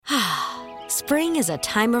Spring is a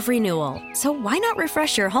time of renewal, so why not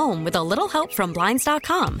refresh your home with a little help from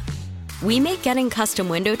Blinds.com? We make getting custom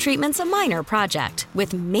window treatments a minor project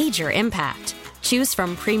with major impact. Choose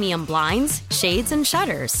from premium blinds, shades, and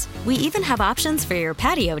shutters. We even have options for your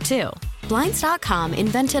patio, too. Blinds.com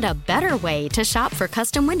invented a better way to shop for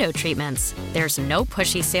custom window treatments. There's no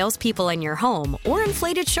pushy salespeople in your home or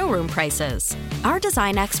inflated showroom prices. Our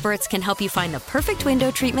design experts can help you find the perfect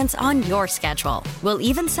window treatments on your schedule. We'll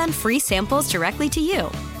even send free samples directly to you.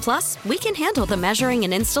 Plus, we can handle the measuring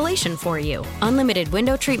and installation for you. Unlimited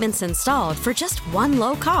window treatments installed for just one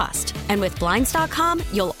low cost. And with Blinds.com,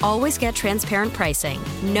 you'll always get transparent pricing.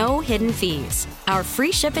 No hidden fees. Our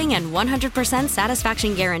free shipping and 100%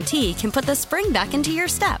 satisfaction guarantee can put the spring back into your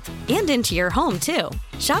step and into your home, too.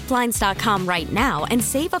 Shop Blinds.com right now and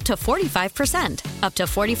save up to 45%. Up to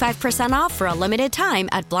 45% off for a limited time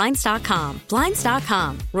at Blinds.com.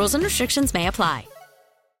 Blinds.com. Rules and restrictions may apply.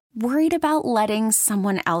 Worried about letting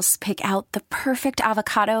someone else pick out the perfect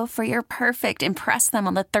avocado for your perfect impress them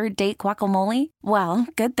on the third date guacamole? Well,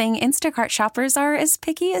 good thing Instacart shoppers are as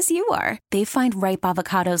picky as you are. They find ripe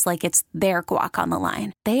avocados like it's their guac on the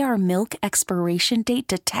line. They are milk expiration date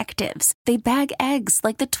detectives. They bag eggs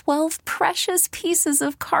like the 12 precious pieces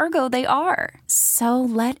of cargo they are. So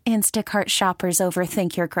let Instacart shoppers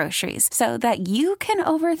overthink your groceries so that you can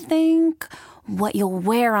overthink what you'll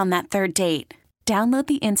wear on that third date. Download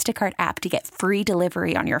the Instacart app to get free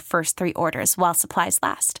delivery on your first 3 orders while supplies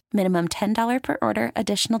last. Minimum $10 per order.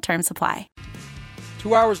 Additional terms apply.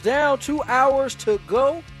 2 hours down, 2 hours to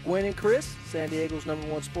go. Gwen and Chris, San Diego's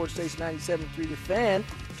 #1 sports station, 97.3 The Fan.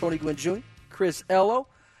 Tony Gwynn Jr., Chris Ello.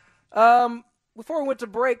 Before we went to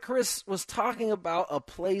break, Chris was talking about a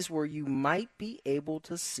place where you might be able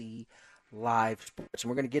to see live sports. And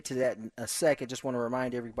we're going to get to that in a second. Just want to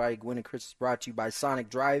remind everybody, Gwen and Chris is brought to you by Sonic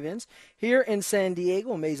Drive-Ins here in San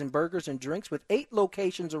Diego. Amazing burgers and drinks with 8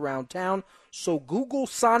 locations around town. So Google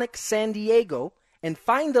Sonic San Diego and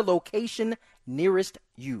find the location nearest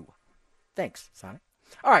you. Thanks, Sonic.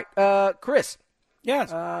 All right, Chris.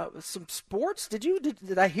 Yes. Some sports.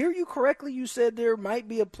 Did I hear you correctly? You said there might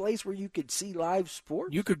be a place where you could see live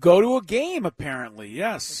sports? You could go to a game, apparently,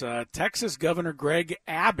 yes. Texas Governor Greg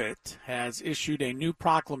Abbott has issued a new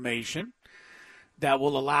proclamation that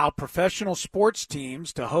will allow professional sports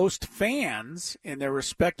teams to host fans in their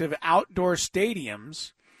respective outdoor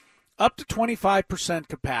stadiums up to 25%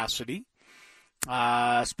 capacity.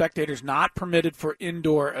 Spectators not permitted for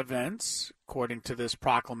indoor events, according to this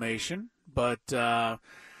proclamation. But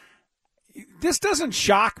this doesn't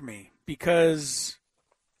shock me because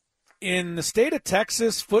in the state of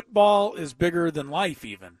Texas, football is bigger than life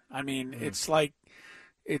even. I mean,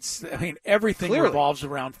 everything revolves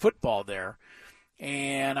around football there.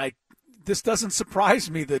 And this doesn't surprise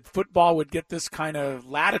me that football would get this kind of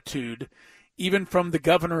latitude even from the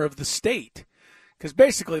governor of the state. Because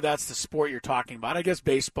basically that's the sport you're talking about. I guess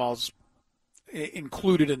baseball's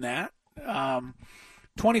included in that.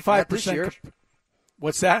 25%.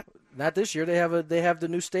 What's that? Not this year. They have the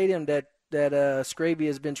new stadium that Scraby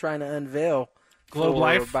has been trying to unveil Globe for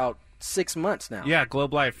Life about 6 months now. Yeah,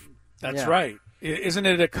 Globe Life. That's right. Isn't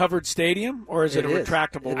it a covered stadium or is it a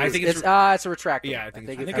retractable roof? I think it's a retractable. Yeah, I think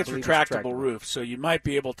it's retractable roof, so you might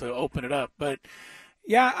be able to open it up. But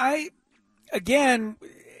yeah,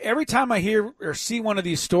 every time I hear or see one of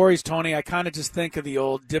these stories, Tony, I kind of just think of the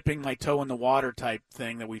old dipping my toe in the water type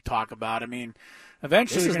thing that we talk about. I mean,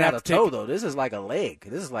 eventually this is not a toe, though. This is like a leg.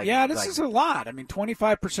 This is like this is a lot. I mean,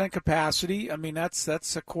 25% capacity. I mean, that's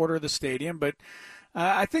a quarter of the stadium. But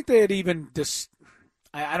I think they had even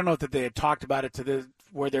I don't know that they had talked about it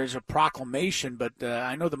where there's a proclamation, but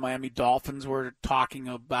I know the Miami Dolphins were talking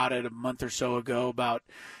about it a month or so ago about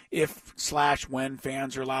if/when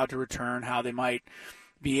fans are allowed to return, how they might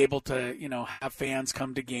be able to, have fans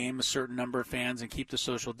come to game, a certain number of fans, and keep the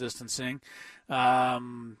social distancing.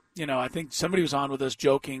 I think somebody was on with us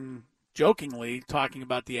jokingly talking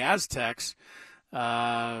about the Aztecs,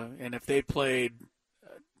 and if they played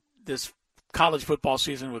this college football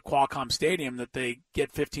season with Qualcomm Stadium, that they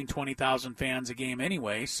get 15,000, 20,000 fans a game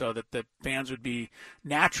anyway, so that the fans would be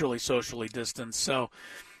naturally socially distanced. So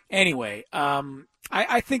anyway,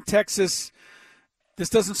 I think Texas, this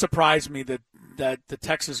doesn't surprise me that the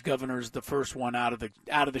Texas governor is the first one out of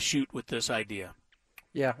the chute with this idea.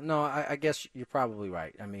 Yeah, no, I guess you're probably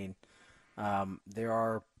right. I mean, there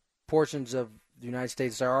are portions of the United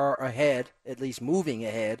States that are ahead, at least moving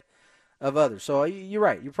ahead of others. So you're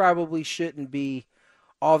right. You probably shouldn't be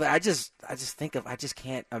all that. I just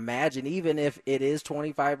can't imagine, even if it is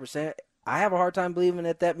 25%, I have a hard time believing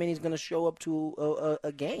that many is going to show up to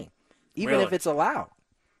a game, even if it's allowed.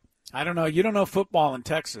 I don't know. You don't know football in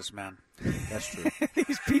Texas, man. That's true.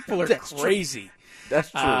 These people are That's crazy. True.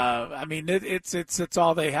 That's true. I mean, it's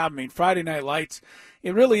all they have. I mean, Friday Night Lights.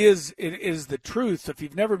 It really is. It is the truth. If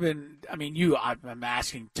you've never been, I mean,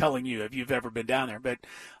 I'm telling you if you've ever been down there. But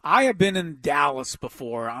I have been in Dallas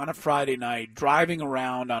before on a Friday night, driving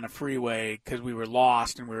around on a freeway because we were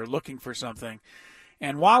lost and we were looking for something.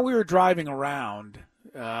 And while we were driving around,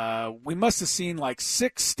 we must have seen like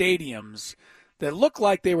 6 stadiums that looked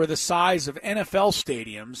like they were the size of NFL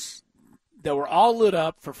stadiums that were all lit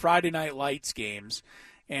up for Friday Night Lights games.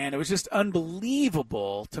 And it was just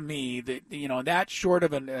unbelievable to me that, that short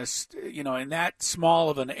of in that small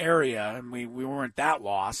of an area, and we weren't that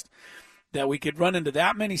lost, that we could run into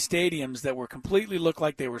that many stadiums that were completely looked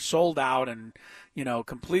like they were sold out and,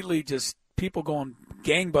 completely just people going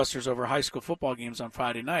gangbusters over high school football games on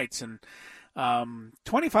Friday nights. And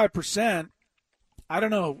 25%, I don't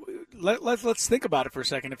know. Let's think about it for a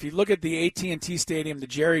second. If you look at the AT&T Stadium,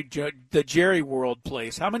 the Jerry World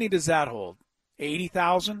place, how many does that hold?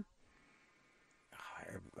 80,000?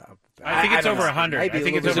 I think it's over 100.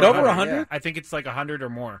 Is it over 100? Yeah. I think it's like 100 or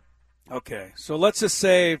more. Okay, so let's just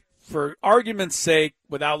say, for argument's sake,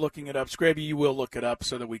 without looking it up, Scraby, you will look it up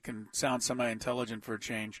so that we can sound semi-intelligent for a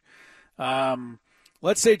change.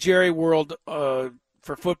 Let's say Jerry World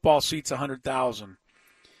for football seats 100,000.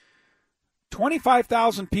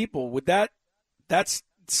 25,000 people, would that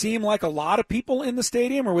seem like a lot of people in the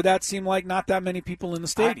stadium, or would that seem like not that many people in the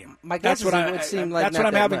stadium? My guess is it would seem like that's not what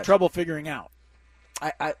I'm that having much. trouble figuring out.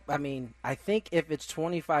 I mean, I think if it's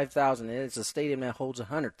 25,000, it's a stadium that holds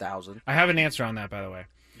 100,000. I have an answer on that, by the way.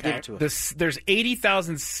 Give it to us. There's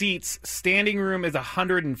 80,000 seats. Standing room is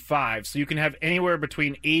 105, so you can have anywhere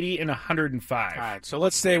between 80 and 105. All right, so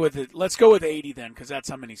let's stay with it. Let's go with 80 then, because that's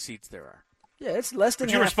how many seats there are. Yeah, it's less than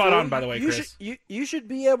But you were half spot full. on, by the way, Chris. You should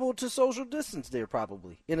be able to social distance there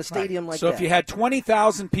probably in a stadium like that. So if you had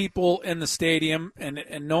 20,000 people in the stadium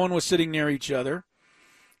and no one was sitting near each other,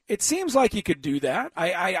 it seems like you could do that.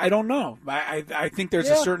 I don't know. I think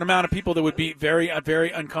there's a certain amount of people that would be very,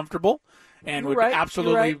 very uncomfortable and would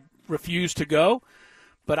absolutely refuse to go.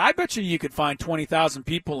 But I bet you could find 20,000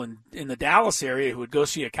 people in the Dallas area who would go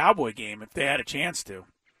see a Cowboy game if they had a chance to.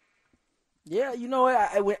 Yeah, you know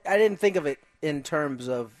what? I didn't think of it in terms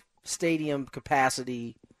of stadium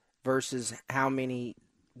capacity versus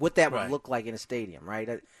what that would look like in a stadium, right?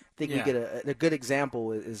 I think we get a good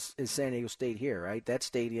example is San Diego State here, right? That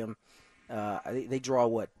stadium, they draw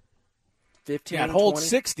what, 15, it holds 20?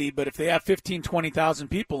 60, but if they have 15, 20,000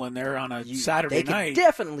 people in there on a Saturday night, they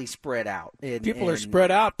definitely spread out. People are spread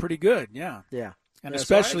out pretty good, yeah. Yeah. And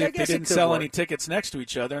especially so I if they guess it didn't could sell work. any tickets next to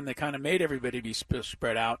each other and they kind of made everybody be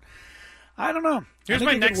spread out. I don't know. Here's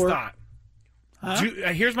my next thought. Huh?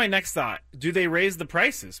 Here's my next thought. Do they raise the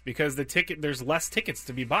prices because there's less tickets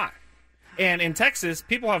to be bought? And in Texas,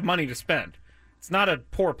 people have money to spend. It's not a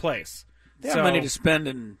poor place. They have money to spend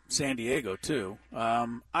in San Diego, too.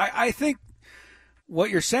 I think what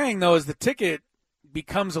you're saying, though, is the ticket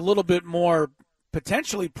becomes a little bit more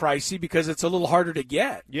potentially pricey because it's a little harder to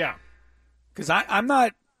get. Yeah. Because I'm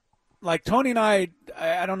not – like Tony and I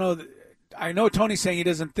don't know – I know Tony's saying he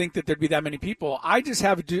doesn't think that there'd be that many people. I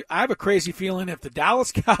have a crazy feeling if the Dallas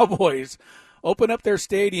Cowboys open up their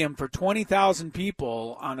stadium for 20,000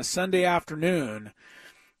 people on a Sunday afternoon,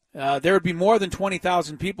 there would be more than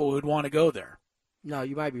 20,000 people who would want to go there. No,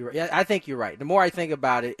 you might be right. Yeah, I think you're right. The more I think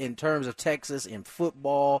about it in terms of Texas and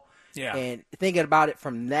football and thinking about it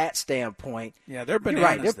from that standpoint, they're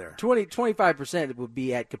bananas right. there. 25% would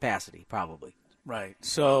be at capacity probably. Right.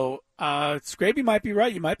 So Scraby might be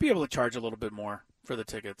right. You might be able to charge a little bit more for the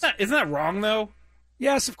tickets. Isn't that wrong, though?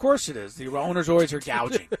 Yes, of course it is. The owners always are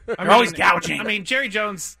gouging. They're always gouging. I mean, Jerry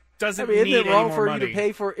Jones doesn't isn't need it wrong any for more money. you to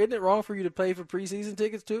pay for? Isn't it wrong for you to pay for preseason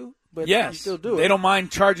tickets too? But yes, you still do it. They don't mind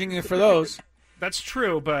charging you for those. That's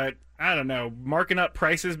true, but I don't know. Marking up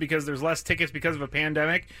prices because there's less tickets because of a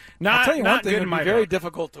pandemic. I'll tell you one not thing. good It in would my be very book.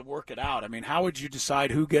 difficult to work it out. I mean, how would you decide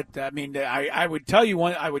who get? I mean, I would tell you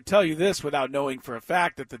one. I would tell you this without knowing for a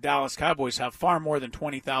fact that the Dallas Cowboys have far more than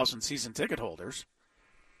 20,000 season ticket holders.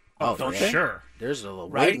 Oh, don't yeah. they? Sure. There's a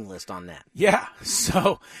Right? waiting list on that. Yeah.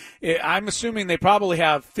 So I'm assuming they probably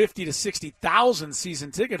have 50 to 60,000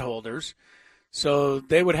 season ticket holders. So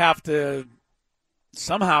they would have to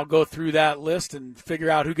somehow go through that list and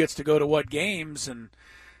figure out who gets to go to what games. And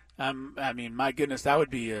I mean, my goodness, that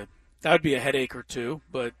would be a headache or two.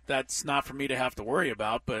 But that's not for me to have to worry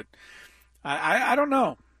about. But I don't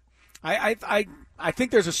know. I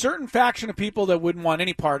think there's a certain faction of people that wouldn't want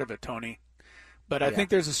any part of it, Tony. But I think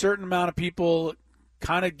there's a certain amount of people,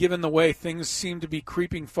 kind of given the way things seem to be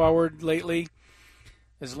creeping forward lately,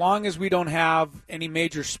 as long as we don't have any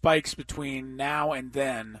major spikes between now and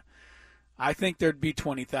then, I think there'd be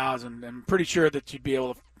 20,000. I'm pretty sure that you'd be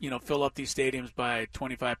able to, fill up these stadiums by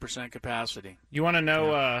 25% capacity. You want to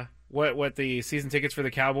know what the season tickets for the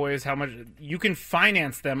Cowboys, how much you can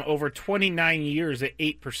finance them over 29 years at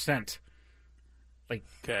 8%. Like,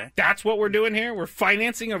 okay, that's what we're doing here. We're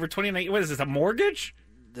financing over 29. What is this, a mortgage?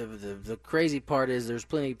 The crazy part is there's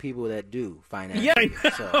plenty of people that do finance. Yeah, I know.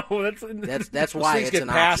 So that's why things it's get an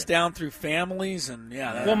passed option. down through families, and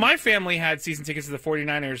Well, my family had season tickets to the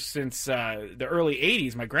 49ers since the early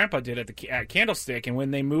 80s. My grandpa did at Candlestick, and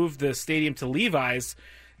when they moved the stadium to Levi's,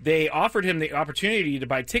 they offered him the opportunity to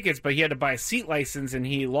buy tickets, but he had to buy a seat license, and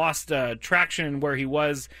he lost traction where he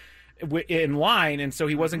was in line, and so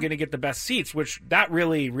he wasn't going to get the best seats, which that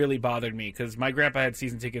really, really bothered me because my grandpa had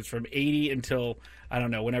season tickets from 80 until, I don't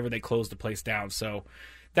know, whenever they closed the place down. So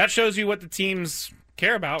that shows you what the teams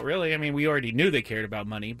care about, really. I mean, we already knew they cared about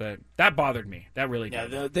money, but that bothered me. That really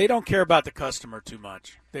did. Yeah, they don't care about the customer too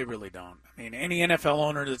much. They really don't. I mean, any NFL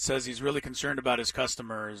owner that says he's really concerned about his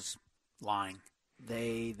customer is lying.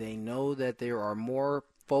 They know that there are more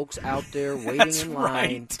folks out there waiting in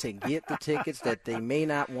line to get the tickets that they may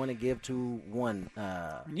not want to give to one.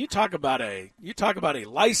 You talk about a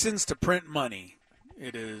license to print money.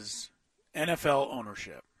 It is NFL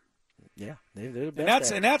ownership. Yeah, they're the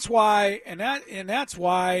best. And that's why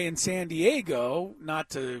in San Diego, not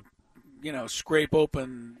to scrape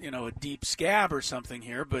open a deep scab or something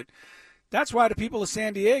here, but that's why the people of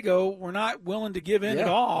San Diego were not willing to give in at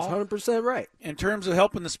all. That's 100% right. In terms of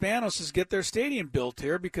helping the Spanoses get their stadium built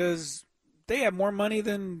here, because they have more money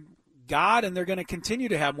than God, and they're going to continue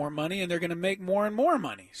to have more money, and they're going to make more and more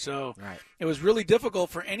money. So It was really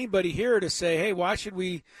difficult for anybody here to say, hey, why should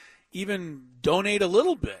we even donate a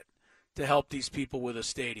little bit to help these people with a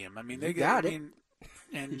stadium? I mean, they got it.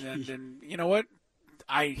 And you know what?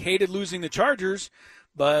 I hated losing the Chargers,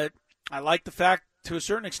 but I like the fact, to a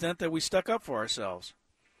certain extent, that we stuck up for ourselves.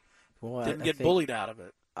 Well, Didn't get bullied out of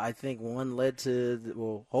it. I think one led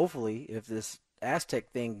to, hopefully, if this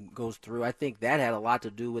Aztec thing goes through, I think that had a lot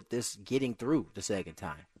to do with this getting through the second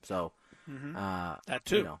time. So, that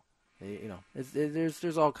too.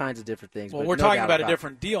 There's all kinds of different things. Well, but we're no talking doubt about a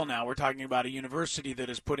different deal now. We're talking about a university that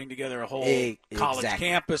is putting together a whole college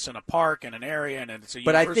campus and a park and an area, and it's a university.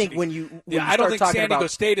 But I think when you I don't think San Diego about,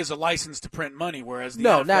 State is a license to print money, whereas the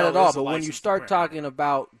no, NFL not at all. is a But when you license start to talking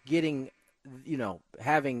about getting,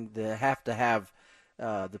 having to have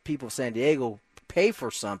the people of San Diego pay for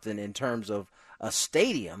something in terms of a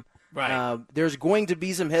stadium, right? There's going to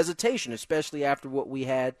be some hesitation, especially after what we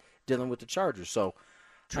had dealing with the Chargers. So.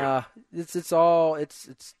 It's all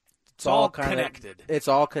connected. It's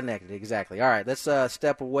all connected, exactly. All right, let's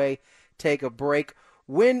step away, take a break.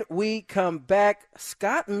 When we come back,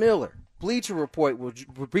 Scott Miller, Bleacher Report will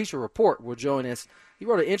join us. He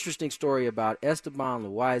wrote an interesting story about Esteban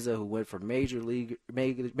Loaiza, who went from major leaguer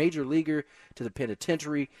to the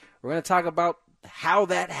penitentiary. We're going to talk about how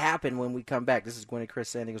that happened when we come back. This is Gwen and Chris,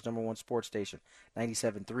 San Diego's #1 sports station,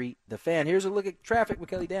 97.3 The Fan. Here's a look at traffic with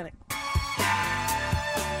Kelly Danick.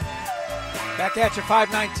 Back at you,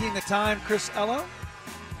 5:19 the time. Chris Ello,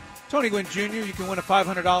 Tony Gwynn Jr. You can win a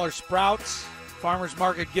 $500 Sprouts Farmers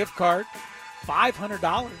Market gift card.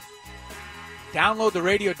 $500. Download the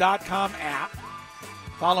radio.com app.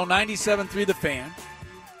 Follow 97.3 The Fan.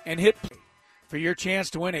 And hit play for your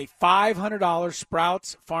chance to win a $500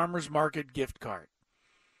 Sprouts Farmers Market gift card.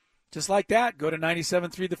 Just like that, go to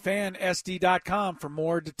 97.3thefan.sd.com for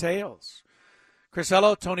more details. Chris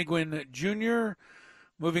Ello, Tony Gwynn Jr.,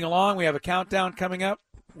 moving along, we have a countdown coming up.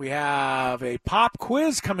 We have a pop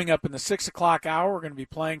quiz coming up in the 6 o'clock hour. We're going to be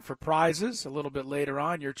playing for prizes a little bit later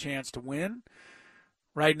on, your chance to win.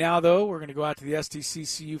 Right now, though, we're going to go out to the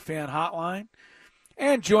SDCCU fan hotline.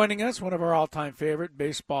 And joining us, one of our all-time favorite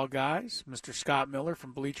baseball guys, Mr. Scott Miller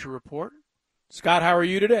from Bleacher Report. Scott, how are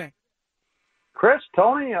you today? Chris,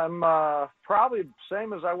 Tony, I'm probably the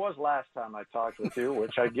same as I was last time I talked with you,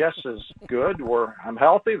 which I guess is good. I'm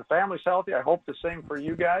healthy. The family's healthy. I hope the same for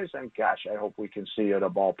you guys. And, gosh, I hope we can see you at a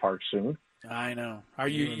ballpark soon. I know. Are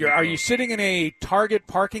you sitting in a Target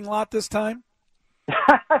parking lot this time?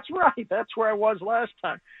 That's right. That's where I was last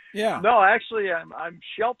time. Yeah. No, actually, I'm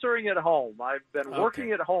sheltering at home. I've been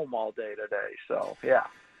working at home all day today. So, yeah.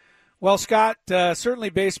 Well, Scott, certainly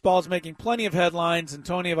baseball is making plenty of headlines, and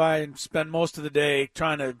Tony and I spend most of the day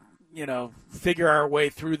trying to, figure our way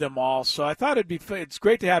through them all. So I thought it's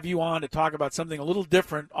great to have you on to talk about something a little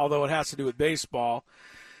different, although it has to do with baseball,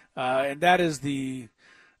 and that is the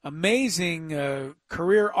amazing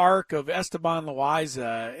career arc of Esteban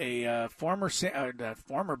Loaiza, a former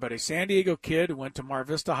but a San Diego kid who went to Mar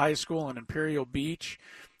Vista High School in Imperial Beach.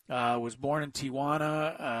 Was born in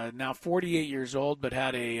Tijuana, now 48 years old, but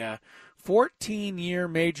had a 14-year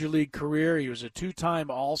major league career. He was a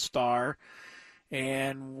two-time All-Star.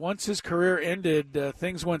 And once his career ended,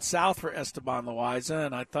 things went south for Esteban Loaiza,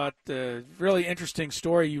 and I thought really interesting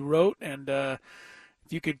story you wrote, and if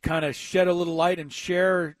you could kind of shed a little light and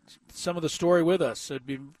share some of the story with us, it'd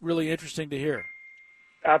be really interesting to hear.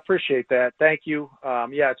 I appreciate that. Thank you.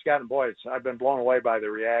 I've been blown away by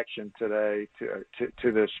the reaction today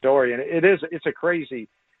to this story, and it's a crazy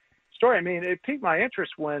story. I mean, it piqued my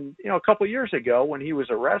interest when, a couple of years ago when he was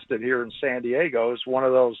arrested here in San Diego. It was one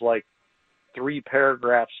of those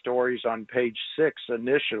 3-paragraph stories on page 6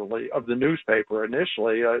 initially of the newspaper.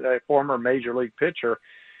 Initially, a former major league pitcher,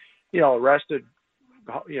 arrested,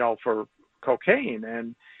 for cocaine,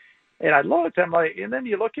 and I looked at and then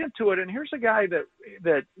you look into it, and here's a guy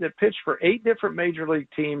that pitched for 8 different major league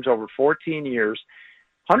teams over 14 years,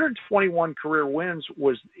 121 career wins.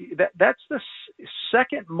 That's the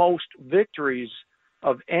second most victories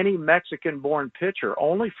of any Mexican-born pitcher.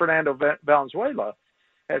 Only Fernando Valenzuela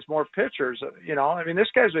has more pitchers. This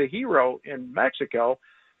guy's a hero in Mexico,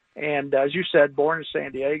 and as you said, born in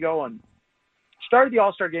San Diego, and started the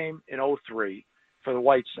All-Star game in 2003 for the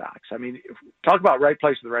White Sox. I mean, talk about right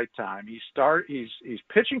place at the right time. He's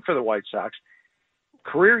pitching for the White Sox,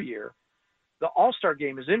 career year. The All-Star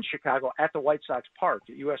game is in Chicago at the White Sox Park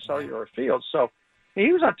at U.S. Cellular Field. So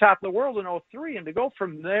he was on top of the world in 2003, and to go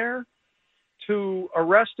from there to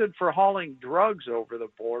arrested for hauling drugs over the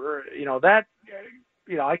border,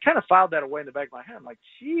 I kind of filed that away in the back of my head. I'm like,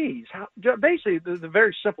 geez, basically the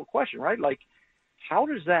very simple question, right? How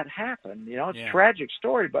does that happen? It's a tragic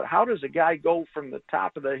story, but how does a guy go from the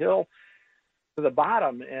top of the hill to the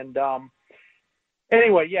bottom? And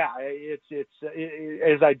anyway,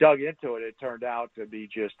 as I dug into it, it turned out to be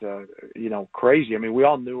just, crazy. I mean, we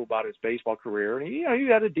all knew about his baseball career, and he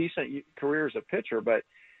had a decent career as a pitcher, but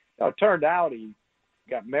it turned out he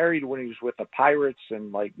got married when he was with the Pirates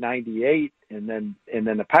in 98, and then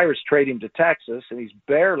the Pirates trade him to Texas, and he's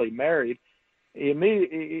barely married.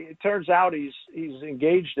 It turns out he's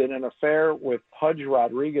engaged in an affair with Pudge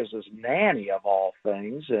Rodriguez's nanny, of all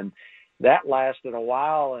things, and that lasted a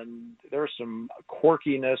while, and there was some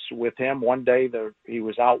quirkiness with him. One day he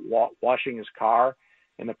was out washing his car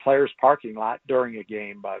in the players' parking lot during a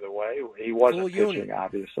game, by the way. He wasn't pitching,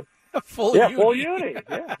 obviously. Full uni.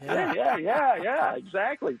 Yeah,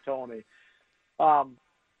 exactly, Tony.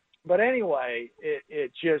 But anyway,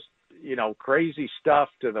 it just, crazy stuff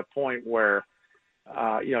to the point where,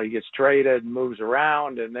 he gets traded and moves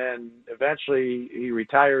around, and then eventually he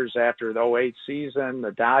retires after the 2008 season.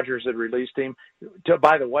 The Dodgers had released him.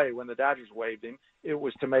 By the way, when the Dodgers waived him, it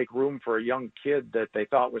was to make room for a young kid that they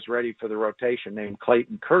thought was ready for the rotation named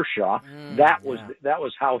Clayton Kershaw. That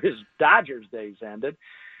was how his Dodgers days ended.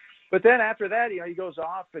 But then after that, he goes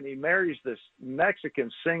off and he marries this Mexican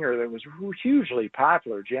singer that was hugely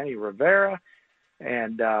popular, Jenny Rivera.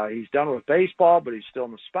 And he's done with baseball, but he's still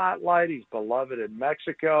in the spotlight. He's beloved in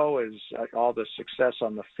Mexico, as all the success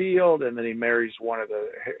on the field. And then he marries one of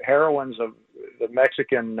the heroines of the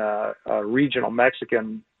Mexican, regional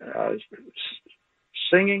Mexican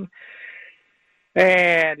singing.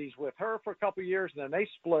 And he's with her for a couple of years, and then they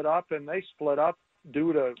split up,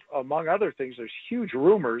 due to, among other things, there's huge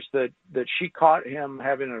rumors that she caught him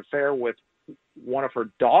having an affair with one of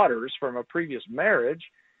her daughters from a previous marriage.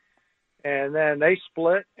 And then they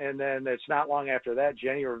split, and then it's not long after that,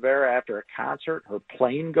 Jenny Rivera, after a concert, her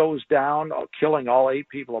plane goes down, killing all 8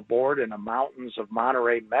 people aboard in the mountains of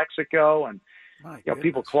Monterrey, Mexico. And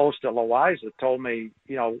people close to Loaiza told me,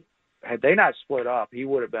 had they not split up, he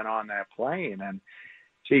would have been on that plane. And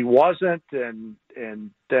he wasn't, and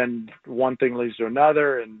then one thing leads to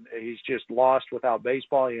another, and he's just lost without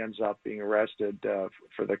baseball. He ends up being arrested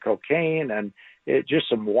for the cocaine, and it just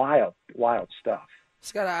some wild stuff.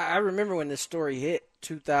 Scott, I remember when this story hit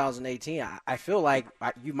 2018. I feel like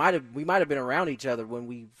we might have been around each other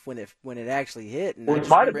when it actually hit, and I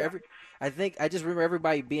just remember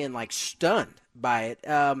everybody being stunned by it.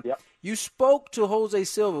 Yep. You spoke to Jose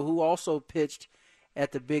Silva, who also pitched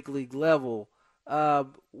at the big league level.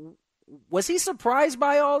 Was he surprised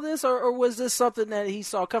by all this, or was this something that he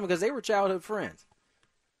saw coming? Because they were childhood friends.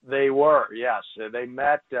 They were, yes. They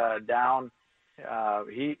met down.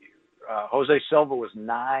 Jose Silva was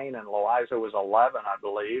 9 and Loaiza was 11, I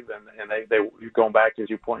believe, and they going back, as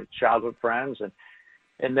you pointed, childhood friends,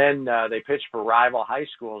 and then they pitched for rival high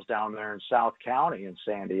schools down there in South County in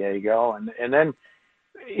San Diego, and then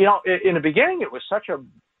in the beginning it was such a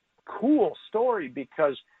cool story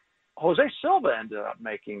because Jose Silva ended up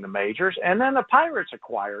making the majors, and then the Pirates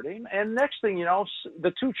acquired him, and next thing you know,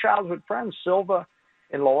 the 2 childhood friends, Silva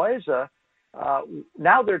in Loaiza,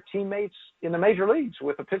 now they're teammates in the major leagues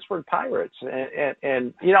with the Pittsburgh Pirates.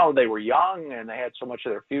 And you know, they were young and they had so much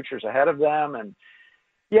of their futures ahead of them. And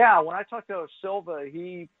yeah, when I talked to Silva,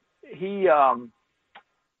 he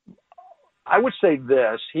I would say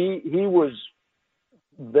this, he was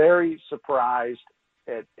very surprised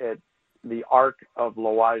at the arc of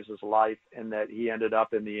Loaiza's life, and that he ended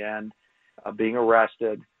up in the end being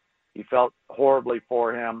arrested. He felt horribly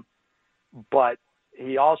for him, but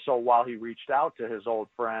he also, while he reached out to his old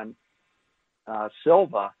friend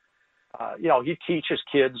Silva, you know, he teaches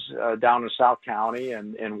kids down in South County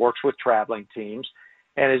and works with traveling teams.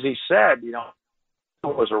 And as he said, you know,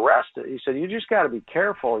 was arrested. He said, you just got to be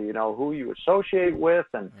careful, you know, who you associate with.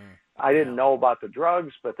 And I didn't know about the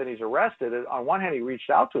drugs, but then he's arrested. On one hand, he reached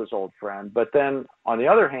out to his old friend, but then on the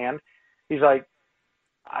other hand, he's like,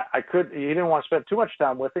 he didn't want to spend too much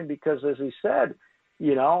time with him because, as he said,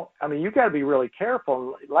 you know, I mean, you got to be really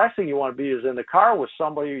careful. Last thing you want to be is in the car with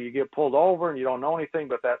somebody, you get pulled over and you don't know anything,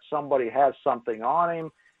 but that somebody has something on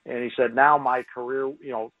him. And he said, now my career, you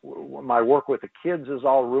know, my work with the kids is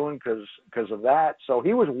all ruined because of that. So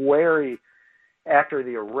he was wary after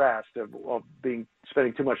the arrest of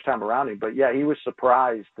spending too much time around him. But yeah, he was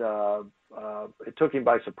surprised. It took him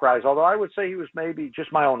by surprise. Although I would say he was, maybe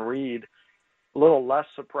just my own read, a little less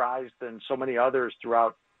surprised than so many others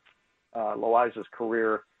throughout Loaiza's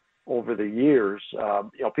career over the years. You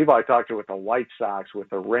know, people I talked to with the White Sox, with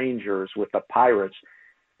the Rangers, with the Pirates,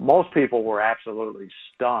 most people were absolutely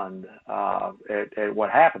stunned at what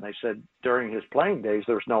happened. They said during his playing days,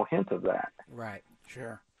 there's no hint of that. Right.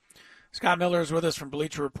 Sure. Scott Miller is with us from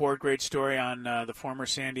Bleacher Report. Great story on the former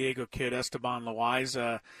San Diego kid, Esteban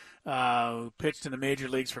Loaiza, who pitched in the major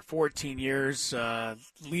leagues for 14 years,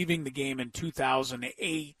 leaving the game in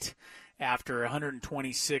 2008 after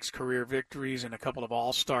 126 career victories and a couple of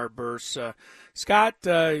all-star bursts. Scott,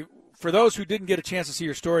 for those who didn't get a chance to see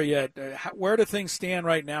your story yet, where do things stand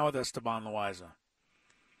right now with Esteban Loaiza?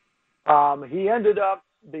 He ended up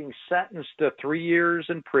being sentenced to 3 years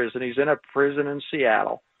in prison. He's in a prison in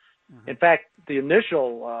Seattle. Mm-hmm. In fact, the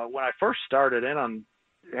initial, when I first started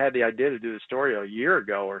had the idea to do the story a year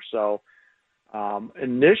ago or so,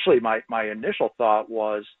 initially my initial thought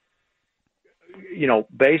was, you know,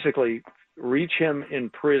 basically reach him in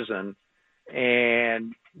prison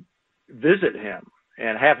and visit him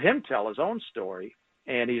and have him tell his own story.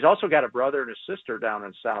 And he's also got a brother and a sister down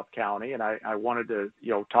in South County. And I wanted to,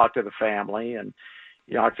 you know, talk to the family. And,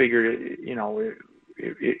 you know, I figured, you know,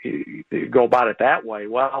 go about it that way.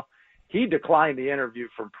 Well, he declined the interview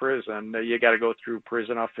from prison. You got to go through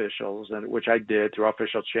prison officials, and which I did through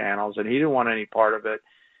official channels. And he didn't want any part of it.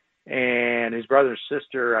 And his brother and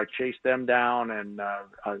sister, I chased them down, and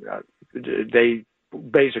they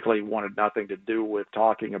basically wanted nothing to do with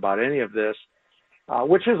talking about any of this.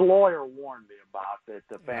 Which his lawyer warned me about, that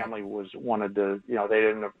the family wanted to, you know, they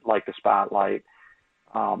didn't like the spotlight.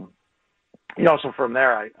 You know, so from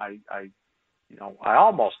there, I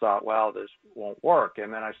almost thought, well, this won't work.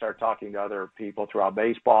 And then I started talking to other people throughout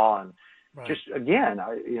baseball, and just, again,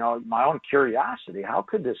 my own curiosity, how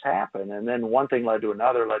could this happen? And then one thing led to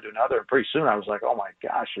another. And pretty soon I was like, oh my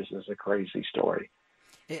gosh, this is a crazy story.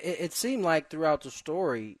 It seemed like throughout the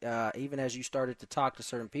story, even as you started to talk to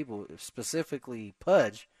certain people, specifically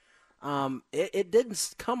Pudge, it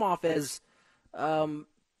didn't come off as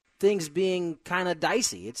things being kind of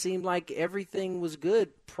dicey. It seemed like everything was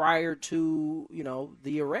good prior to, you know,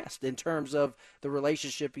 the arrest in terms of the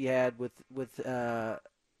relationship he had with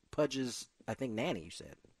Pudge's, I think, nanny, you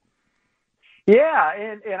said. Yeah,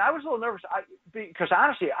 and I was a little nervous because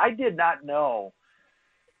honestly, I did not know.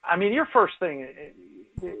 I mean, your first thing,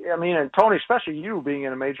 I mean, and Tony, especially you being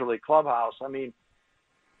in a major league clubhouse, I mean,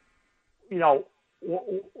 you know,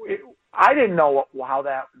 I didn't know how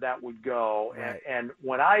that would go. Right. And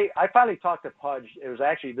when I finally talked to Pudge, it was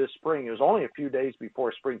actually this spring. It was only a few days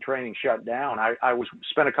before spring training shut down. I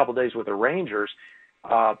spent a couple of days with the Rangers,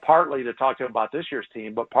 partly to talk to him about this year's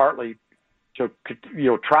team, but partly to, you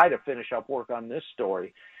know, try to finish up work on this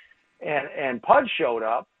story. And Pudge showed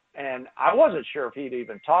up. And I wasn't sure if he'd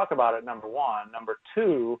even talk about it, number one. Number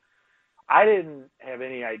two, I didn't have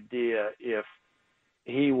any idea if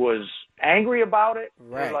he was angry about it.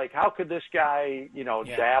 Right. Like, how could this guy, you know,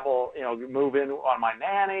 dabble, you know, move in on my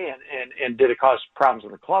nanny, and did it cause problems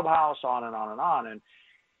in the clubhouse, on and on and on.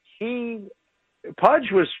 And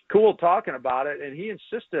Pudge was cool talking about it, and he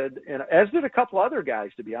insisted, and as did a couple other guys,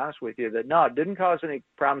 to be honest with you, that no, it didn't cause any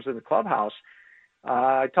problems in the clubhouse.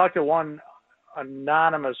 I talked to one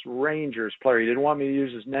anonymous Rangers player. He didn't want me to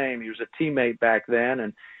use his name. He was a teammate back then,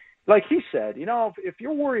 and like he said, if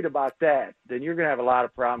you're worried about that, then you're going to have a lot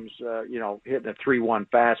of problems, hitting a 3-1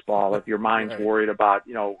 fastball if your mind's Right. worried about,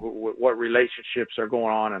 what relationships are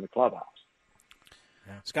going on in the clubhouse.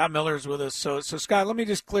 Yeah. Scott Miller's with us. So Scott, let me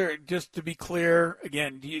just to be clear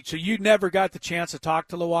again. So you never got the chance to talk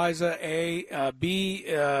to Loiza, A. B,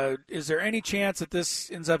 is there any chance that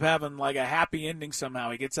this ends up having like a happy ending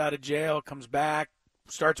somehow? He gets out of jail, comes back,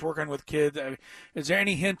 starts working with kids. Is there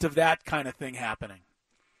any hint of that kind of thing happening?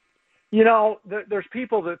 There's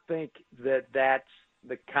people that think that that's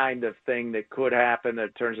the kind of thing that could happen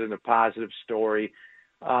that turns into a positive story.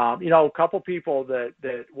 A couple people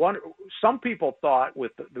some people thought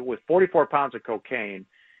with 44 pounds of cocaine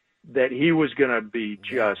that he was going to be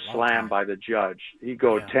just slammed by the judge. He'd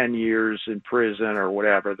go 10 years in prison or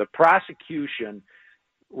whatever. The prosecution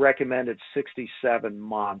recommended 67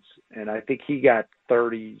 months, and I think he got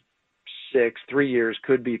 36, 3 years,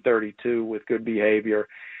 could be 32 with good behavior.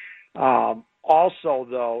 Also,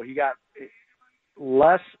 though, he got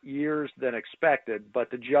less years than expected,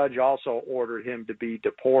 but the judge also ordered him to be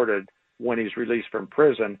deported when he's released from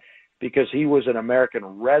prison because he was an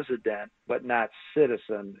American resident but not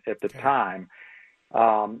citizen at the time.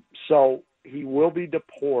 So he will be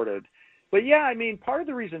deported. But, part of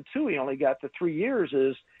the reason, too, he only got the 3 years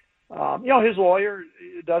is, his lawyer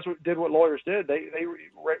did what lawyers did. They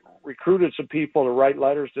recruited some people to write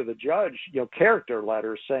letters to the judge, character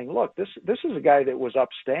letters saying, look, this is a guy that was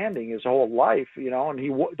upstanding his whole life, and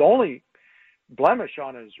the only blemish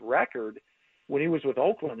on his record when he was with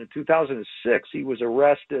Oakland in 2006, he was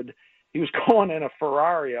arrested. He was going in a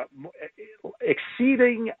Ferrari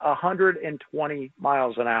exceeding 120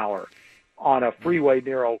 miles an hour on a freeway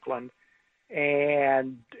near Oakland.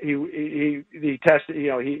 And he tested,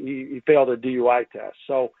 he failed a DUI test.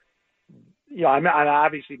 So, I'm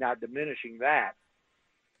obviously not diminishing that,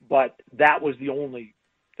 but that was the only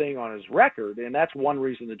thing on his record. And that's one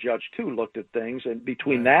reason the judge, too, looked at things. And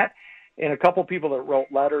between that and a couple people that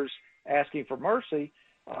wrote letters asking for mercy,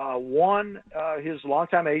 one, his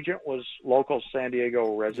longtime agent was local San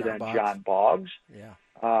Diego resident John Boggs.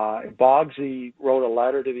 Boggsy wrote a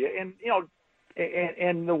letter to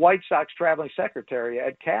and the White Sox traveling secretary,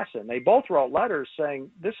 Ed Casson, they both wrote letters saying,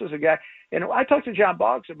 this is a guy. And I talked to John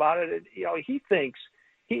Boggs about it. And, he thinks,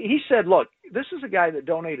 he said, look, this is a guy that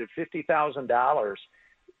donated $50,000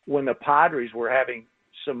 when the Padres were having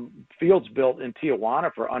some fields built in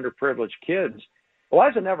Tijuana for underprivileged kids.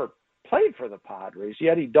 Loiza never played for the Padres,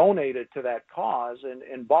 yet he donated to that cause.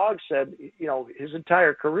 And Boggs said, his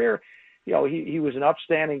entire career, he was an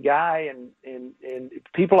upstanding guy, and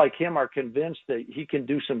people like him are convinced that he can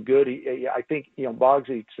do some good. I think,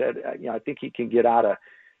 Boggsy said, I think he can get out of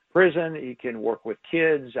prison. He can work with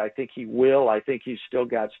kids. I think he will. I think he's still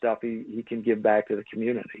got stuff he can give back to the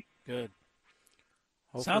community. Good.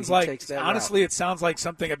 Hopefully sounds he like, takes that honestly, route. It sounds like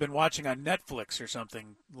something I've been watching on Netflix or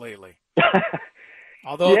something lately.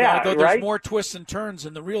 Although there's more twists and turns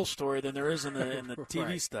in the real story than there is in the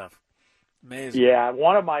TV stuff. Amazing. Yeah,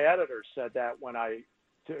 one of my editors said that when I,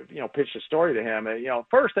 pitched a story to him.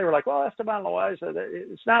 First they were like, well, Esteban Loiza,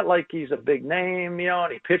 it's not like he's a big name,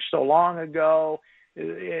 and he pitched so long ago.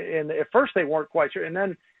 And at first they weren't quite sure. And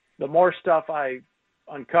then the more stuff I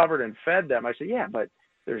uncovered and fed them, I said, yeah, but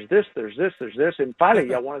there's this. And finally,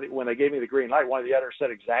 when they gave me the green light, one of the editors said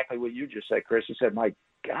exactly what you just said, Chris. He said, my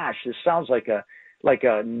gosh, this sounds like a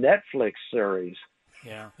Netflix series.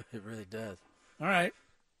 Yeah, it really does. All right.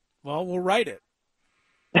 Well, we'll write it.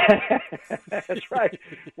 That's right.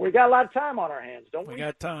 We got a lot of time on our hands, don't we? We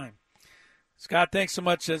got time. Scott, thanks so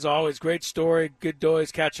much as always. Great story. Good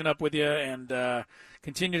always catching up with you, and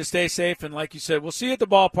continue to stay safe. And like you said, we'll see you at the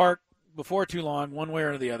ballpark before too long, one way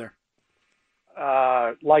or the other.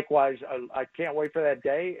 Likewise, I can't wait for that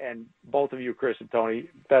day. And both of you, Chris and Tony,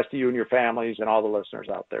 best to you and your families and all the listeners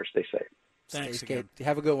out there. Stay safe. Thanks again.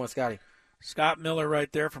 Have a good one, Scotty. Scott Miller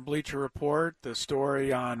right there from Bleacher Report. The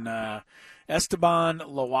story on Esteban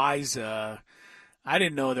Loiza. I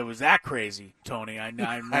didn't know that was that crazy, Tony. I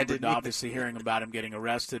remember obviously hearing about him getting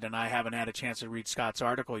arrested, and I haven't had a chance to read Scott's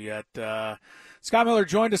article yet. Scott Miller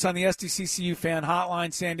joined us on the SDCCU Fan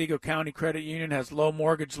Hotline. San Diego County Credit Union has low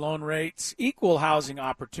mortgage loan rates, equal housing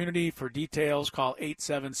opportunity. For details, call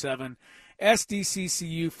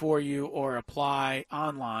 877-SDCCU for you or apply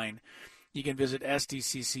online. You can visit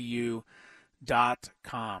SDCCU.com.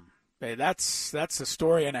 Hey, that's a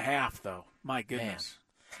story and a half, though. My goodness.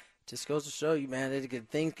 Man. Just goes to show you, man,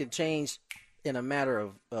 things can change in a matter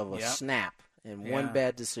of a snap and one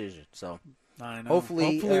bad decision. So I know.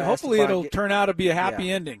 Hopefully it'll turn out to be a happy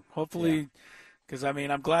ending. Hopefully, because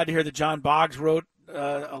I'm glad to hear that John Boggs wrote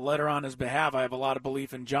a letter on his behalf. I have a lot of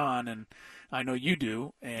belief in John, and I know you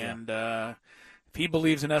do. And if he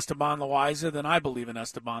believes in Esteban Loaiza, then I believe in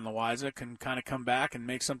Esteban Loaiza. Can kind of come back and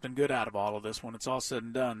make something good out of all of this when it's all said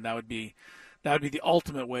and done. That would be the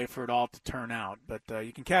ultimate way for it all to turn out. But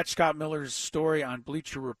you can catch Scott Miller's story on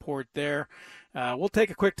Bleacher Report there. We'll take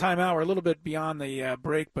a quick timeout. We're a little bit beyond the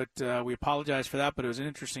break, but we apologize for that. But it was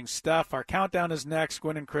interesting stuff. Our countdown is next.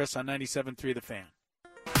 Gwynn and Chris on 97.3 The Fan.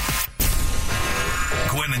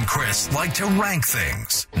 Gwynn and Chris like to rank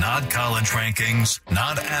things. Not college rankings,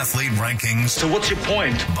 not athlete rankings. So what's your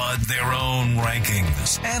point? But their own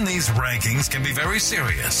rankings. And these rankings can be very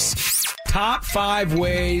serious. Top 5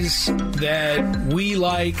 ways that we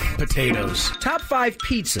like potatoes. Top 5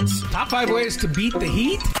 pizzas. Top 5 ways to beat the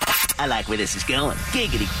heat. I like where this is going.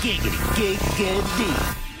 Giggity, giggity,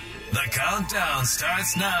 giggity. The countdown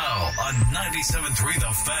starts now on 97.3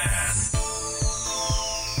 The Fan.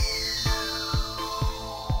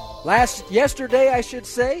 Yesterday, I should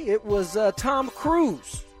say, it was Tom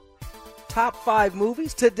Cruise. Top 5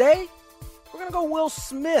 movies. Today, we're going to go Will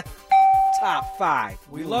Smith. Top 5.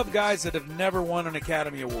 We love guys that have never won an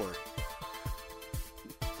Academy Award.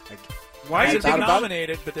 Why are you taking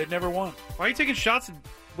nominated, but they've never won? Why are you taking shots at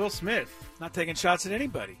Will Smith? Not taking shots at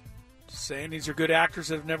anybody. Just saying these are good actors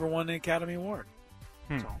that have never won an Academy Award.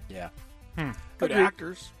 So, yeah. Good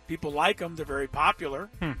actors. People like them. They're very popular.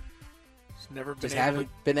 It's never been Just able haven't to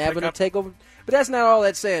been able to take over. But that's not all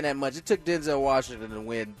that's saying that much. It took Denzel Washington to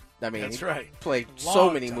win. I mean, That's he right. played so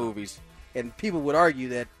Long many time. movies. And people would argue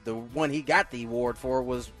that the one he got the award for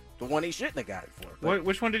was the one he shouldn't have got it for. But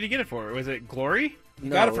Which one did he get it for? Was it Glory? He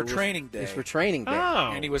got it no, for was- Training Day. It's for Training Day.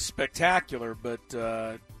 Oh. And he was spectacular, but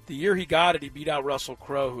the year he got it, he beat out Russell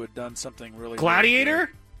Crowe, who had done something really Gladiator? really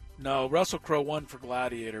good. No, Russell Crowe won for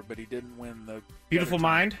Gladiator, but he didn't win the Beautiful other two.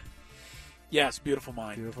 Mind? Yes, Beautiful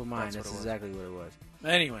Mind. Beautiful Mind. That's what it was. exactly what it was.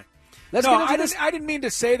 Anyway. Let's No, get into this. I didn't mean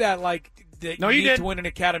to say that like that No, you you need did. to win an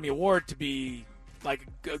Academy Award to be like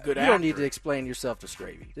a good You actor. don't need to explain yourself to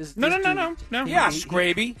Stravey. No. Yeah,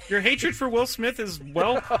 Scraby. Your hatred for Will Smith is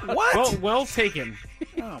well taken.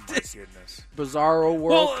 Oh, my goodness. Bizarro world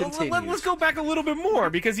Well, continues. let's go back a little bit more,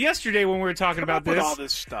 because yesterday when we were talking about With this, all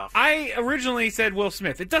this stuff. I originally said Will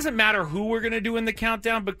Smith. It doesn't matter who we're going to do in the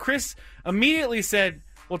countdown, but Chris immediately said,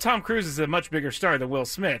 well, Tom Cruise is a much bigger star than Will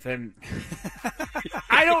Smith, and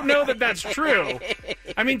I don't know that that's true.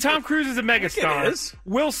 I mean, Tom Cruise is a megastar. It is.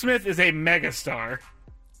 Will Smith is a megastar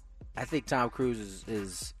I think Tom Cruise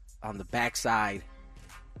is on the backside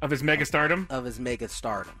of his megastardom. of his mega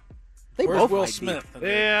stardom. They Where's both Will might be. Smith?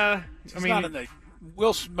 Yeah, He's I mean, not in the.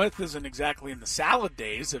 Will Smith isn't exactly in the salad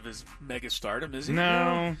days of his megastardom, is he?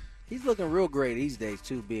 no. He's looking real great these days,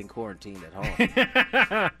 too, being quarantined at home.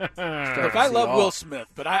 Look, I love Will Smith,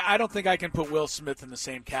 but I don't think I can put Will Smith in the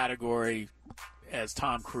same category as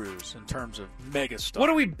Tom Cruise in terms of megastar. What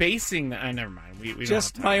are we basing that? Never mind. We don't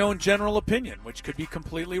Just have my time. own general opinion, which could be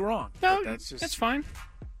completely wrong. No, But that's just that's fine.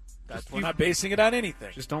 we're not basing it on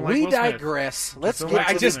anything. Just don't like We Will Smith. digress. Let's don't get like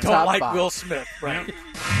to I just the don't top like five. Will Smith. Right.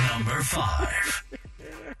 Number 5.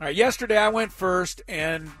 All right. Yesterday I went first,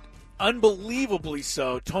 and unbelievably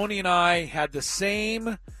so, Tony and I had the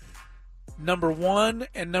same number 1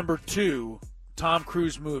 and number 2 Tom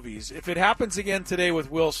Cruise movies. If it happens again today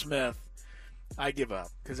with Will Smith, I give up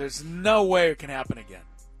because there's no way it can happen again.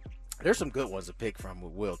 There's some good ones to pick from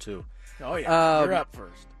with Will, too. Oh yeah, Um, you're up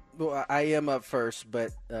first. Well, I am up first,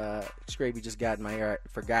 but Scraby just got in my ear. I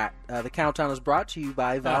forgot. The countdown is brought to you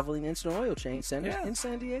by Valvoline Instant Oil Change Centers Yeah. in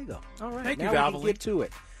San Diego. All right, Thank you, now we can Valvoline. get to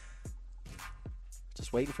it.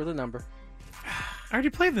 Just waiting for the number. I already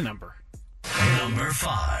played the number. Number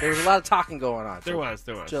 5. There was a lot of talking going on. There so was.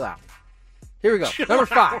 Chill out. Here we go. Number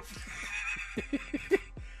 5.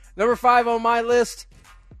 Number 5 on my list,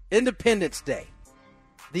 Independence Day.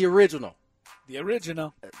 The original. The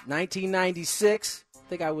original. 1996. I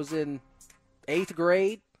think I was in 8th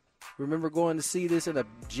grade. Remember going to see this in a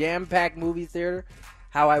jam-packed movie theater.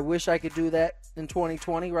 How I wish I could do that in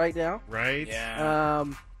 2020 right now. Right? Yeah.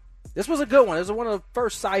 This was a good one. It was one of the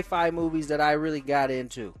first sci-fi movies that I really got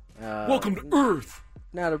into. Welcome to Earth.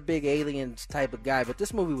 Not a big aliens type of guy, but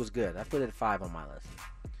this movie was good. I put it at 5 on my list.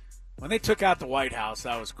 When they took out the White House,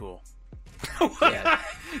 that was cool. Yeah.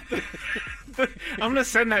 I'm going to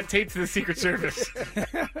send that tape to the Secret Service. Do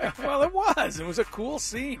Well, it was. It was a cool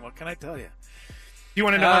scene. What can I tell you? you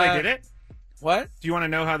want to know how they did it? What? Do you want to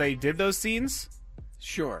know how they did those scenes?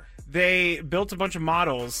 Sure. They built a bunch of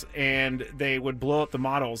models, and they would blow up the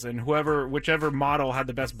models, and whichever model had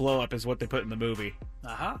the best blow up is what they put in the movie.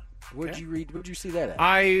 Uh-huh. Where'd you read? Where'd you see that at?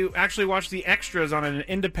 I actually watched the extras on an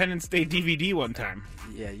Independence Day DVD one time.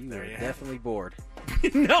 Yeah, you were you have definitely bored.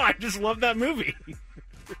 No, I just love that movie.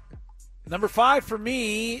 Number 5 for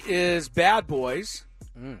me is Bad Boys.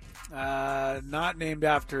 Not named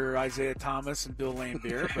after Isaiah Thomas and Bill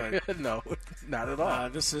Laimbeer, but no, not at all.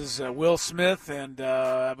 This is Will Smith and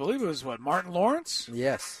I believe it was Martin Lawrence.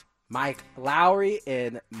 Yes, Mike Lowry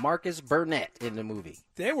and Marcus Burnett in the movie.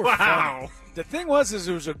 They were funny. The thing was,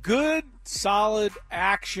 it was a good, solid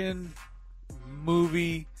action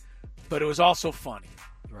movie, but it was also funny.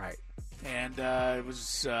 Right. And it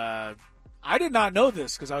was. I did not know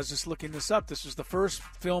this because I was just looking this up. This was the first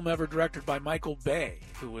film ever directed by Michael Bay,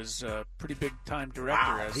 who was a pretty big-time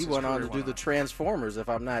director. Wow, he went on to do the Transformers, if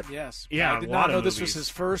I'm not... Yes. Yeah, I did not know this was his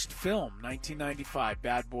first film, 1995,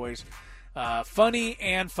 Bad Boys. Funny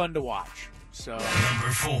and fun to watch. So Number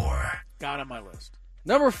 4. Got on my list.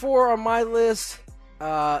 Number 4 on my list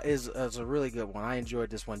is a really good one. I enjoyed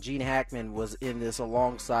this one. Gene Hackman was in this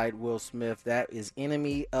alongside Will Smith. That is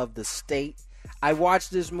Enemy of the State. I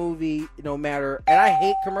watch this movie no matter, and I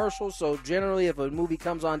hate commercials, so generally if a movie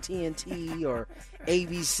comes on TNT or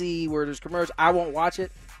ABC where there's commercials, I won't watch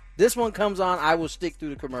it. This one comes on, I will stick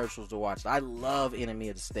through the commercials to watch it. I love Enemy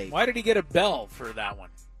of the State. Why did he get a bell for that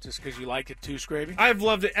one? Just because you liked it too, Scraby? I've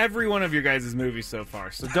loved every one of your guys' movies so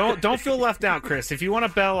far, so don't feel left out, Chris. If you want a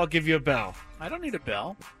bell, I'll give you a bell. I don't need a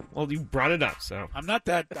bell. Well, you brought it up, so I'm not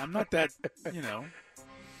that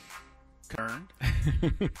concerned.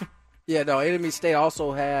 Yeah, no, Enemy State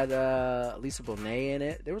also had Lisa Bonet in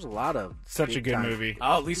it. There was a lot of such a good movie.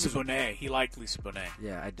 Oh, Lisa Bonet. He liked Lisa Bonet.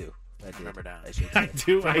 Yeah, I do. I remember that. I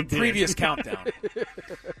do. From a previous countdown.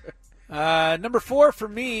 Number 4 for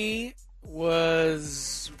me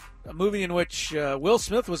was a movie in which Will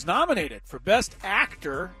Smith was nominated for Best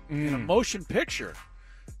Actor in a Motion Picture.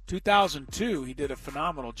 2002, he did a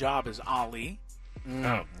phenomenal job as Ali.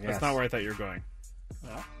 That's not where I thought you were going.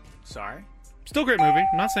 Well, sorry. Still a great movie.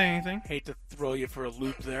 I'm not saying anything. Hate to throw you for a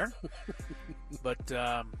loop there. But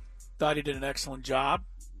thought he did an excellent job.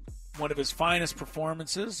 One of his finest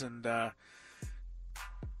performances, and I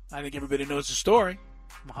think everybody knows the story.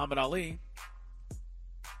 Muhammad Ali.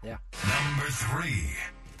 Yeah. Number 3.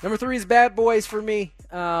 Number 3 is Bad Boys for me.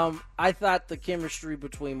 I thought the chemistry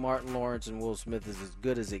between Martin Lawrence and Will Smith is as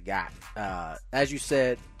good as it got. As you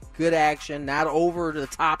said, good action, not over the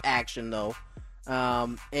top action though.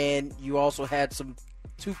 And you also had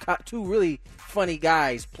two really funny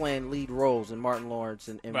guys playing lead roles in Martin Lawrence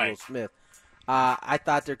and right. Will Smith. I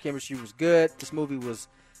thought their chemistry was good. This movie was,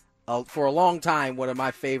 for a long time, one of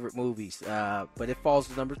my favorite movies. But it falls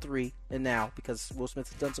to number 3 and now because Will Smith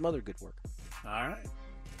has done some other good work. All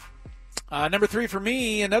right. Number 3 for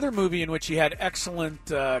me, another movie in which he had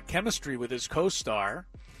excellent chemistry with his co-star.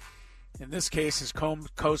 In this case, his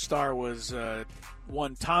co-star was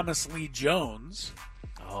one Thomas Lee Jones.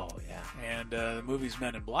 Oh, yeah. And the movie's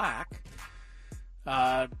Men in Black.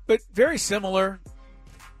 But very similar.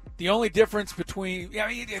 The only difference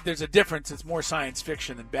there's a difference. It's more science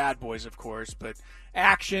fiction than Bad Boys, of course, but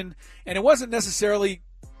action. And it wasn't necessarily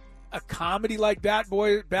a comedy like Bad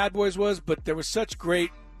Boys was, but there was such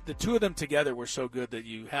great, the two of them together were so good that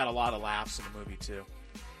you had a lot of laughs in the movie, too.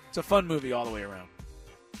 It's a fun movie all the way around.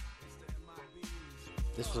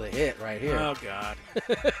 This was a hit right here. Oh, God.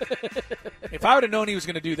 If I would have known he was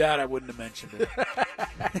going to do that, I wouldn't have mentioned it.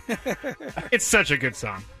 It's such a good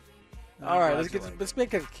song. All right, let's get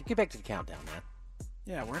back to the countdown, man.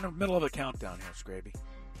 Yeah, we're in the middle of a countdown here, Scraby.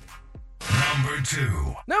 Number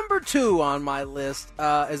 2. Number 2 on my list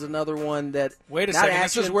is another one that. Wait a second.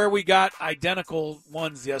 This is where we got identical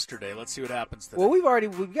ones yesterday. Let's see what happens today. Well,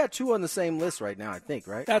 we've got 2 on the same list right now, I think,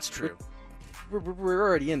 right? That's true. We're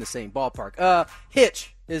already in the same ballpark.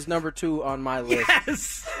 Hitch is number 2 on my list.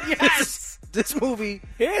 Yes. This movie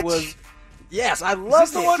Hitch? was. Yes, I love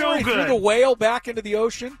Is this the one where he threw the whale back into the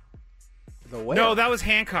ocean? The whale? No, that was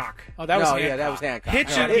Hancock. Oh, that was Hancock. Yeah, that was Hancock.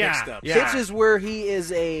 Hitch, Hitch yeah. is where he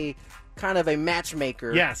is a kind of a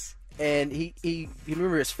matchmaker. Yes. And he you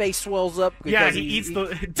remember his face swells up. Yeah, he eats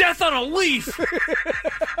the death on a leaf,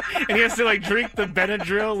 and he has to drink the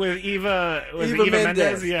Benadryl with Eva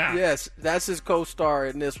Mendes. Yeah, yes, that's his co-star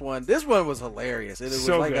in this one. This one was hilarious. It was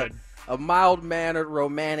so like good. a mild-mannered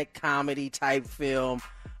romantic comedy type film.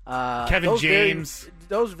 Kevin James.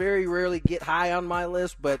 Those very rarely get high on my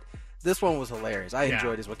list, but this one was hilarious. I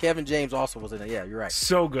enjoyed this one. Kevin James also was in it. Yeah, you're right.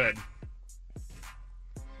 So good.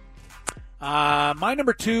 My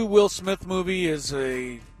number 2 Will Smith movie is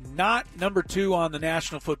not number 2 on the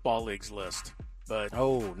National Football League's list. But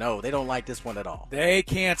oh, no, they don't like this one at all. They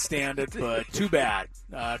can't stand it, but too bad.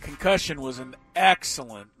 Concussion was an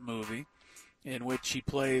excellent movie in which he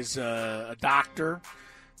plays a doctor,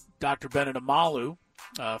 Dr. Bennet Omalu,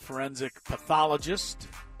 a forensic pathologist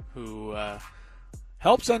who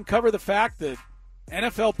helps uncover the fact that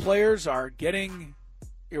NFL players are getting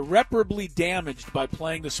irreparably damaged by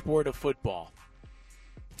playing the sport of football.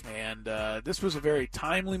 And this was a very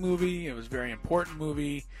timely movie. It was a very important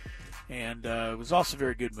movie. And it was also a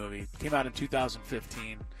very good movie. It came out in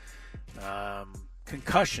 2015.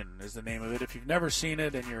 Concussion is the name of it. If you've never seen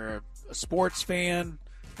it and you're a sports fan,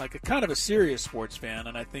 like a kind of a serious sports fan,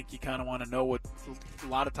 and I think you kind of want to know what a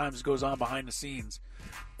lot of times goes on behind the scenes,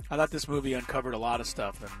 I thought this movie uncovered a lot of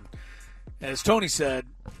stuff. And as Tony said,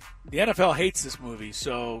 the NFL hates this movie,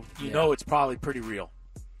 so you know it's probably pretty real.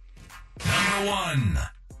 Number 1.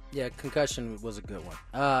 Yeah, Concussion was a good one.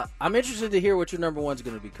 I'm interested to hear what your number 1 is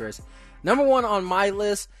going to be, Chris. Number 1 on my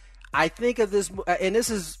list, I think of this, and this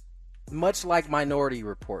is much like Minority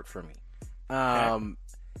Report for me.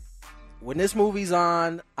 When this movie's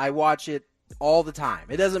on, I watch it all the time.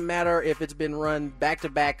 It doesn't matter if it's been run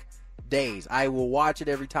back-to-back days. I will watch it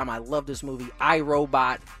every time. I love this movie. I,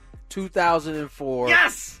 Robot, 2004.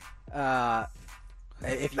 Yes!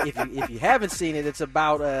 If you haven't seen it, it's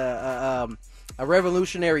about a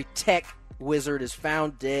revolutionary tech wizard is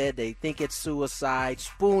found dead. They think it's suicide.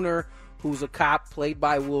 Spooner, who's a cop played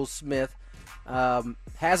by Will Smith,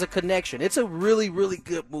 has a connection. It's a really, really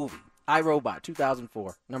good movie. iRobot,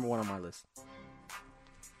 2004, number 1 on my list.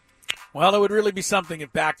 Well, it would really be something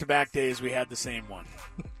if back-to-back days we had the same one.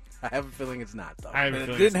 I have a feeling it's not, though.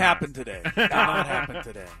 It didn't happen today. It did not happen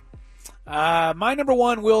today. My number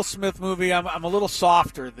 1 Will Smith movie, I'm a little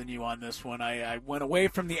softer than you on this one. I went away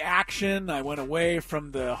from the action. I went away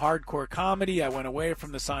from the hardcore comedy. I went away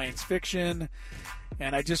from the science fiction.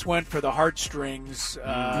 And I just went for the heartstrings.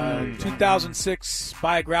 2006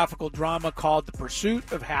 biographical drama called The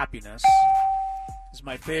Pursuit of Happiness. This is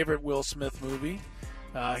my favorite Will Smith movie.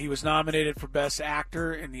 He was nominated for Best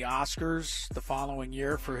Actor in the Oscars the following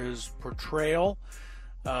year for his portrayal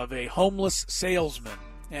of a homeless salesman.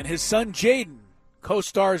 And his son Jaden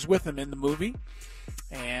co-stars with him in the movie.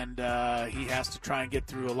 And he has to try and get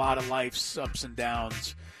through a lot of life's ups and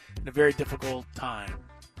downs in a very difficult time.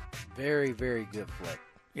 Very, very good flick.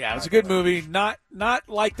 Yeah, it was a good movie. Not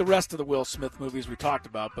like the rest of the Will Smith movies we talked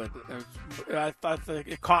about, but I thought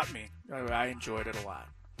it caught me. I enjoyed it a lot.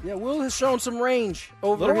 Yeah, Will has shown some range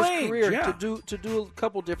over his career to do a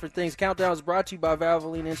couple different things. Countdown is brought to you by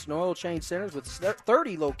Valvoline Instant Oil Change Centers with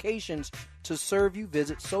 30 locations to serve you.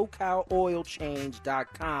 Visit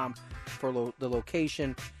SoCalOilChange.com for the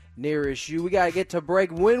location nearest you. We got to get to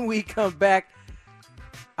break. When we come back,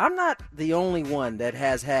 I'm not the only one that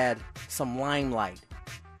has had some limelight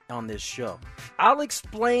on this show. I'll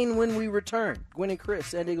explain when we return. Gwen and Chris,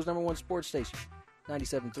 San Diego's number 1 sports station,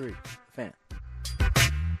 97.3 Fan.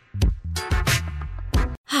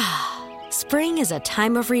 Spring is a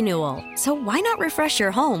time of renewal, so why not refresh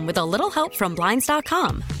your home with a little help from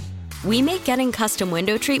Blinds.com? We make getting custom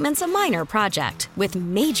window treatments a minor project with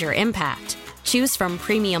major impact. Choose from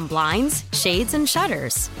premium blinds, shades, and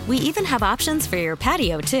shutters. We even have options for your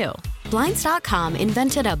patio, too. Blinds.com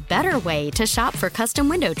invented a better way to shop for custom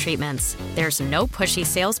window treatments. There's no pushy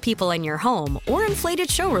salespeople in your home or inflated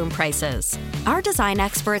showroom prices. Our design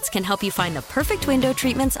experts can help you find the perfect window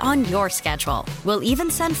treatments on your schedule. We'll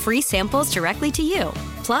even send free samples directly to you.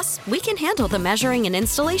 Plus, we can handle the measuring and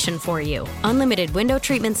installation for you. Unlimited window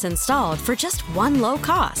treatments installed for just one low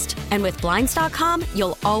cost. And with Blinds.com,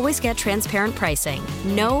 you'll always get transparent pricing.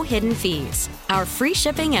 No hidden fees. Our free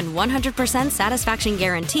shipping and 100% satisfaction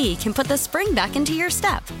guarantee can put the spring back into your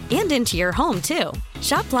step and into your home, too.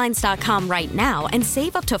 Shop Blinds.com right now and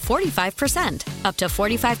save up to 45%. Up to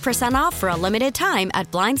 45% off for a limited time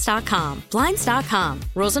at Blinds.com. Blinds.com.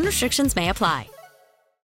 Rules and restrictions may apply.